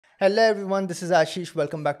Hello everyone, this is Ashish.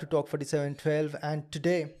 Welcome back to Talk 4712, and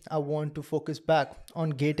today I want to focus back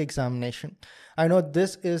on GATE examination. I know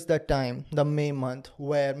this is the time, the May month,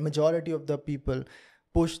 where majority of the people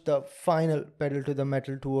push the final pedal to the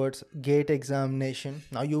metal towards GATE examination.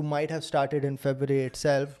 Now you might have started in February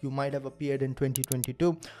itself, you might have appeared in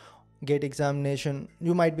 2022. GATE examination,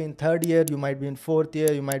 you might be in third year, you might be in fourth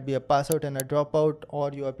year, you might be a pass out and a dropout,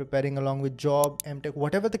 or you are preparing along with job, MTech,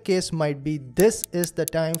 whatever the case might be. This is the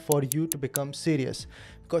time for you to become serious,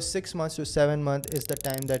 because 6 months to 7 months is the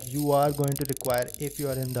time that you are going to require if you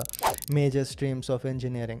are in the major streams of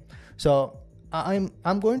engineering. So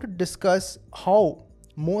I'm going to discuss how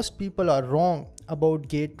most people are wrong about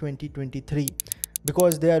GATE 2023,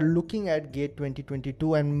 because they are looking at GATE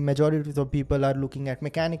 2022 and majority of the people are looking at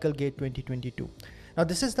mechanical GATE 2022. Now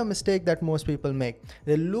this is the mistake that most people make.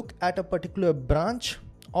 They look at a particular branch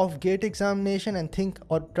of GATE examination and think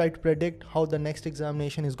or try to predict how the next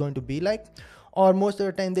examination is going to be like, or most of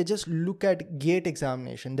the time they just look at GATE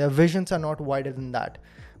examination. Their visions are not wider than that.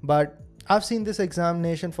 But I've seen this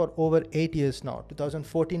examination for over 8 years now.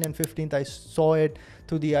 2014 and 15, I saw it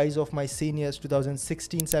through the eyes of my seniors.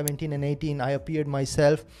 2016, 17 and 18, I appeared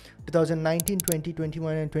myself. 2019, 20,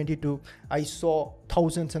 21 and 22, I saw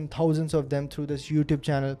thousands and thousands of them through this YouTube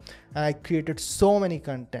channel. And I created so many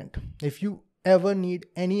content. If you ever need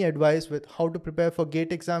any advice with how to prepare for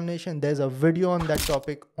GATE examination, there's a video on that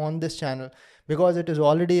topic on this channel. Because it is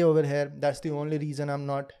already over here, that's the only reason I'm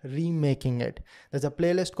not remaking it. There's a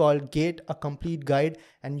playlist called GATE, a complete guide,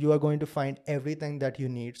 and you are going to find everything that you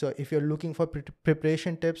need. So if you're looking for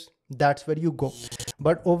preparation tips, that's where you go.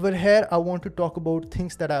 But over here, I want to talk about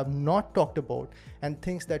things that I have not talked about and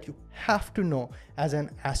things that you have to know as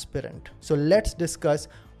an aspirant. So let's discuss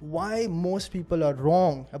why most people are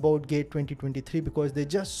wrong about GATE 2023, because they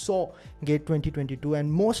just saw GATE 2022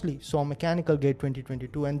 and mostly saw mechanical GATE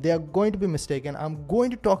 2022, and they are going to be mistaken. I'm going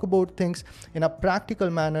to talk about things in a practical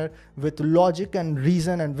manner with logic and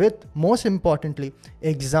reason, and with, most importantly,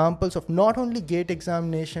 examples of not only GATE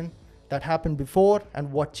examination that happened before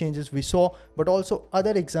and what changes we saw, but also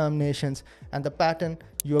other examinations, and the pattern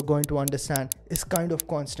you are going to understand is kind of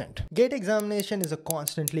constant. GATE examination is a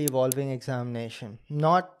constantly evolving examination,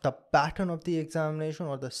 not the pattern of the examination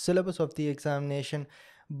or the syllabus of the examination,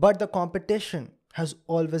 but the competition has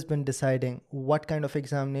always been deciding what kind of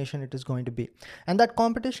examination it is going to be. And that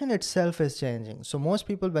competition itself is changing. So most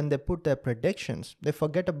people, when they put their predictions, they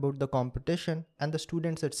forget about the competition and the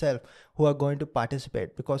students itself who are going to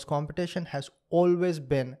participate, because competition has always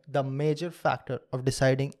been the major factor of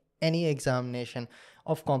deciding any examination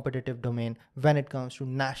of competitive domain when it comes to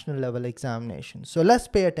national level examinations. So let's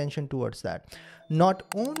pay attention towards that. Not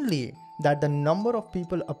only that the number of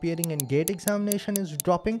people appearing in GATE examination is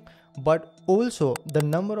dropping, but also the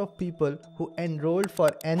number of people who enrolled for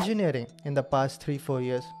engineering in the past 3-4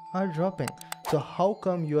 years are dropping. So how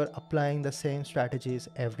come you are applying the same strategies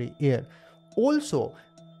every year? Also,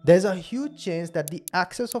 there's a huge change that the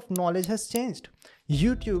access of knowledge has changed.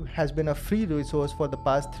 YouTube has been a free resource for the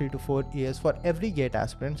past 3 to 4 years for every GATE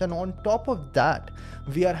aspirant, and on top of that,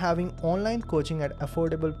 we are having online coaching at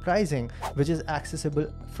affordable pricing, which is accessible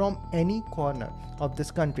from any corner of this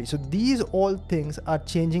country. So these all things are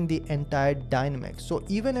changing the entire dynamic. So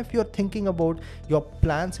even if you're thinking about your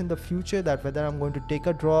plans in the future, that whether I'm going to take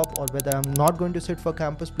a drop or whether I'm not going to sit for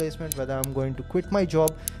campus placement, whether I'm going to quit my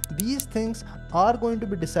job, these things are going to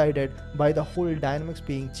be decided by the whole dynamics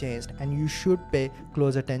being changed, and you should pay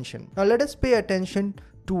close attention. Now let us pay attention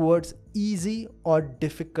towards easy or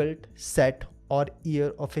difficult set or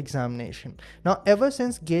year of examination. Now ever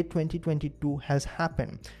since GATE 2022 has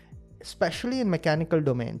happened, especially in mechanical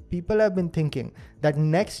domain, people have been thinking that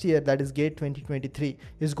next year, that is GATE 2023,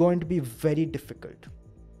 is going to be very difficult.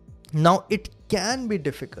 Now it can be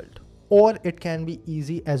difficult or it can be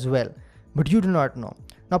easy as well, but you do not know.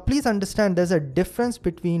 Now please understand, there's a difference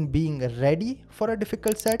between being ready for a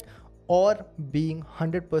difficult set or being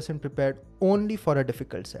 100% prepared only for a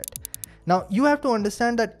difficult set. Now you have to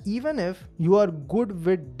understand that even if you are good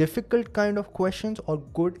with difficult kind of questions or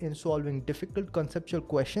good in solving difficult conceptual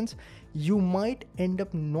questions, you might end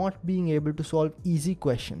up not being able to solve easy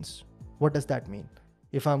questions. What does that mean?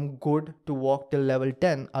 If I'm good to walk till level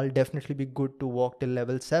 10, I'll definitely be good to walk till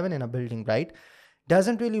level 7 in a building, right?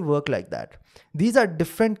 Doesn't really work like that. These are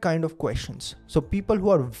different kind of questions. So people who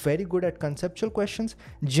are very good at conceptual questions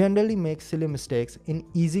generally make silly mistakes in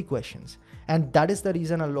easy questions. And that is the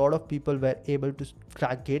reason a lot of people were able to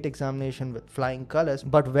crack GATE examination with flying colors,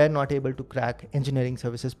 but were not able to crack engineering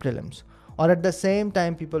services prelims. Or at the same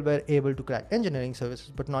time, people were able to crack engineering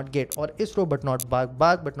services but not GATE, or ISRO but not BARC,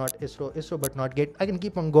 BARC but not ISRO, ISRO but not GATE. I can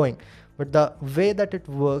keep on going. But the way that it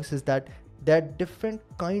works is that there are different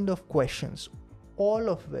kind of questions, all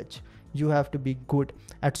of which you have to be good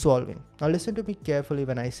at solving. Now listen to me carefully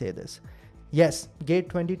when I say this. Yes, GATE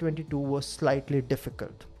 2022 was slightly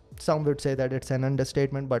difficult. Some would say that it's an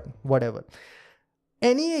understatement, but whatever.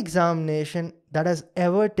 Any examination that has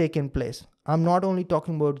ever taken place, I'm not only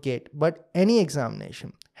talking about GATE, but any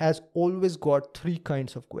examination has always got three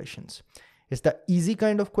kinds of questions. It's the easy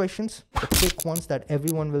kind of questions, the quick ones that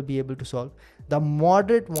everyone will be able to solve. The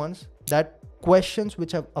moderate ones, that questions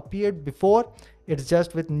which have appeared before, it's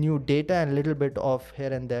just with new data and a little bit of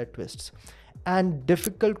here and there twists. And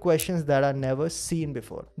difficult questions that are never seen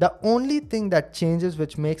before. The only thing that changes,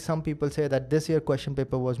 which makes some people say that this year question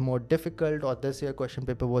paper was more difficult or this year question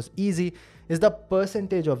paper was easy, is the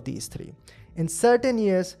percentage of these three. In certain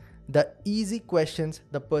years, the easy questions,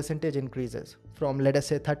 the percentage increases from, let us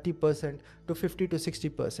say, 30% to 50 to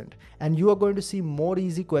 60%. And you are going to see more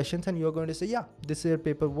easy questions and you are going to say, yeah, this year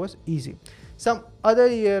paper was easy. Some other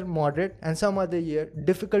year moderate and some other year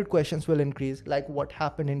difficult questions will increase, like what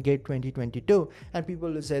happened in GATE 2022. And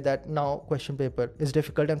people will say that now question paper is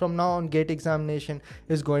difficult and from now on GATE examination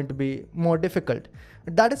is going to be more difficult.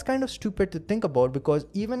 That is kind of stupid to think about, because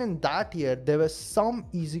even in that year, there were some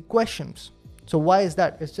easy questions. So why is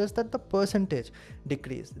that? It's just that the percentage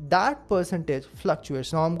decreased. That percentage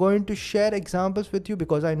fluctuates. Now I'm going to share examples with you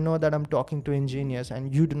because I know that I'm talking to engineers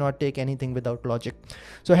and you do not take anything without logic.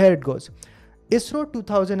 So here it goes. ISRO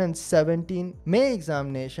 2017 May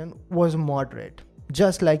examination was moderate,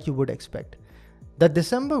 just like you would expect. The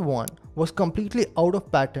December one was completely out of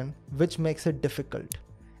pattern, which makes it difficult.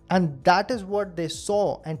 And that is what they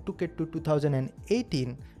saw and took it to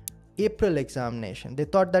 2018 April examination. They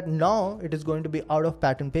thought that now it is going to be out of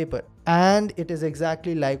pattern paper, and it is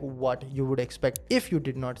exactly like what you would expect if you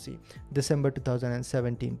did not see December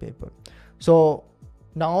 2017 paper. So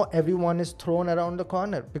now everyone is thrown around the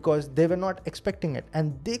corner because they were not expecting it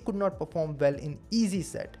and they could not perform well in easy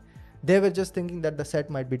set. They were just thinking that the set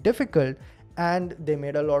might be difficult and they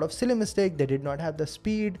made a lot of silly mistakes. They did not have the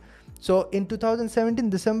speed. So in 2017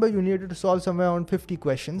 December, you needed to solve somewhere around 50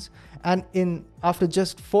 questions. And after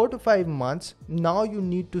just 4 to 5 months, now you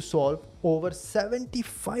need to solve over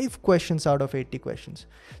 75 questions out of 80 questions.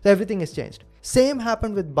 So everything has changed. Same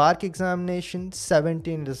happened with BARC examination.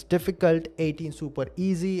 17 is difficult, 18 super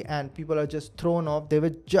easy, and people are just thrown off. They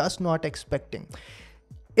were just not expecting.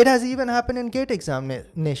 It has even happened in GATE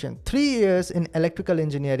examination. 3 years in electrical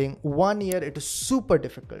engineering, 1 year it is super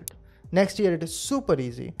difficult. Next year it is super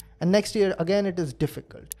easy. And next year again it is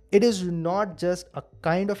difficult. It is not just a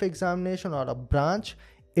kind of examination or a branch.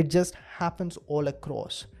 It just happens all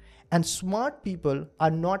across. And smart people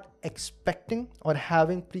are not expecting or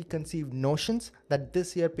having preconceived notions that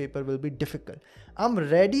this year paper will be difficult. I'm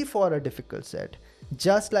ready for a difficult set,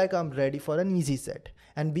 just like I'm ready for an easy set.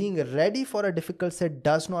 And being ready for a difficult set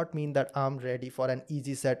does not mean that I'm ready for an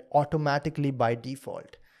easy set automatically by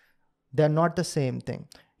default. They're not the same thing.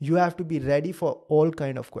 You have to be ready for all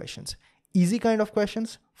kind of questions. Easy kind of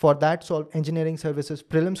questions, for that solve engineering services,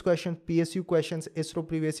 prelims questions, PSU questions, ISRO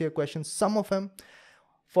previous year questions, some of them.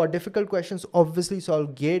 For difficult questions, obviously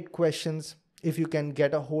solve GATE questions. If you can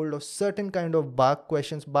get a hold of certain kind of BARC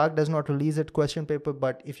questions, BARC does not release its question paper,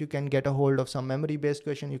 but if you can get a hold of some memory-based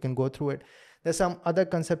question, you can go through it. There's some other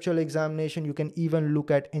conceptual examination. You can even look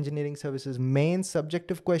at engineering services main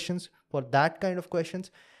subjective questions for that kind of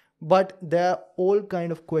questions. But there are all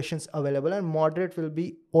kind of questions available, and moderate will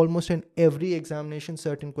be almost in every examination.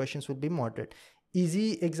 Certain questions will be moderate.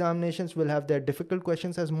 Easy examinations will have their difficult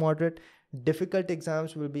questions as moderate. Difficult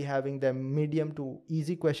exams will be having their medium to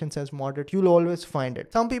easy questions as moderate. You'll always find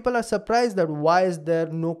it. Some people are surprised that why is there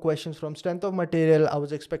no questions from strength of material? I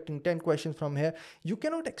was expecting 10 questions from here. You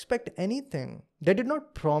cannot expect anything. They did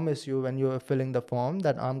not promise you when you were filling the form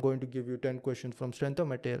that I'm going to give you 10 questions from strength of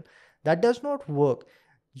material. That does not work.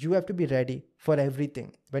 You have to be ready for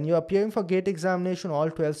everything. When you're appearing for GATE examination, all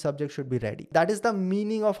 12 subjects should be ready. That is the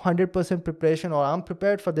meaning of 100% preparation, or I'm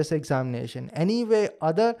prepared for this examination. Any way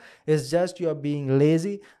other is just you're being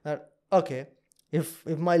lazy. Okay, if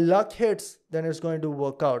my luck hits, then it's going to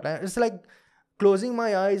work out. And it's like closing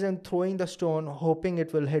my eyes and throwing the stone, hoping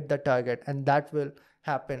it will hit the target. And that will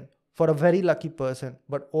happen for a very lucky person,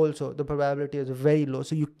 but also the probability is very low.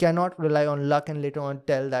 So you cannot rely on luck and later on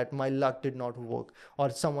tell that my luck did not work or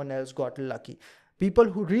someone else got lucky. People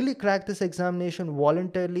who really crack this examination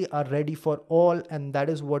voluntarily are ready for all, and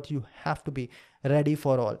that is what you have to be, ready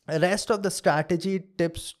for all. The rest of the strategy,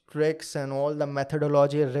 tips, tricks, and all the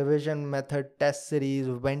methodology, revision method, test series,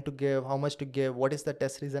 when to give, how much to give, what is the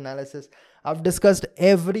test series analysis, I've discussed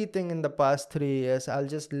everything in the past 3 years. I'll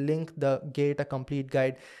just link the GATE a complete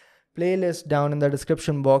guide playlist down in the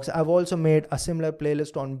description box. I've also made a similar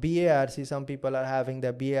playlist on BARC. Some people are having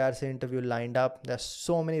their BARC interview lined up. There's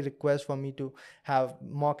so many requests for me to have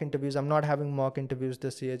mock interviews. I'm not having mock interviews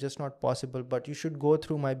this year, just not possible, but you should go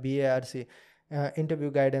through my BARC interview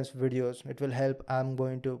guidance videos. It will help. I'm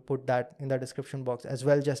going to put that in the description box as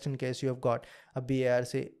well, just in case you have got a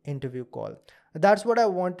BARC interview call. That's what I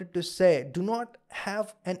wanted to say. Do not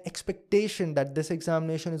have an expectation that this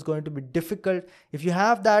examination is going to be difficult. If you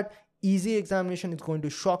have that, easy examination is going to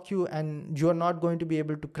shock you and you're not going to be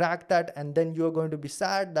able to crack that, and then you're going to be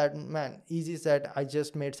sad that, man, easy said, I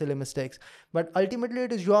just made silly mistakes. But ultimately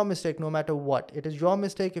it is your mistake no matter what. It is your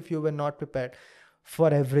mistake if you were not prepared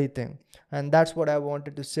for everything. And that's what I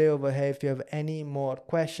wanted to say over here. If you have any more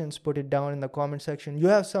questions, put it down in the comment section. You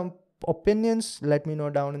have some opinions, let me know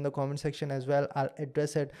down in the comment section as well. I'll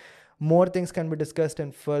address it. More things can be discussed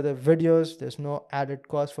in further videos. There's no added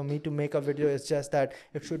cost for me to make a video. It's just that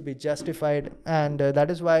it should be justified, and that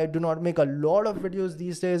is why I do not make a lot of videos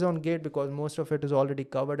these days on GATE, because most of it is already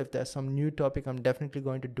covered. If there's some new topic, I'm definitely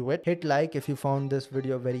going to do it. Hit like if you found this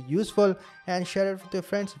video very useful, and share it with your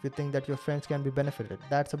friends if you think that your friends can be benefited.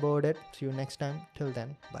 That's about it. See you next time. Till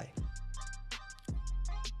then, bye.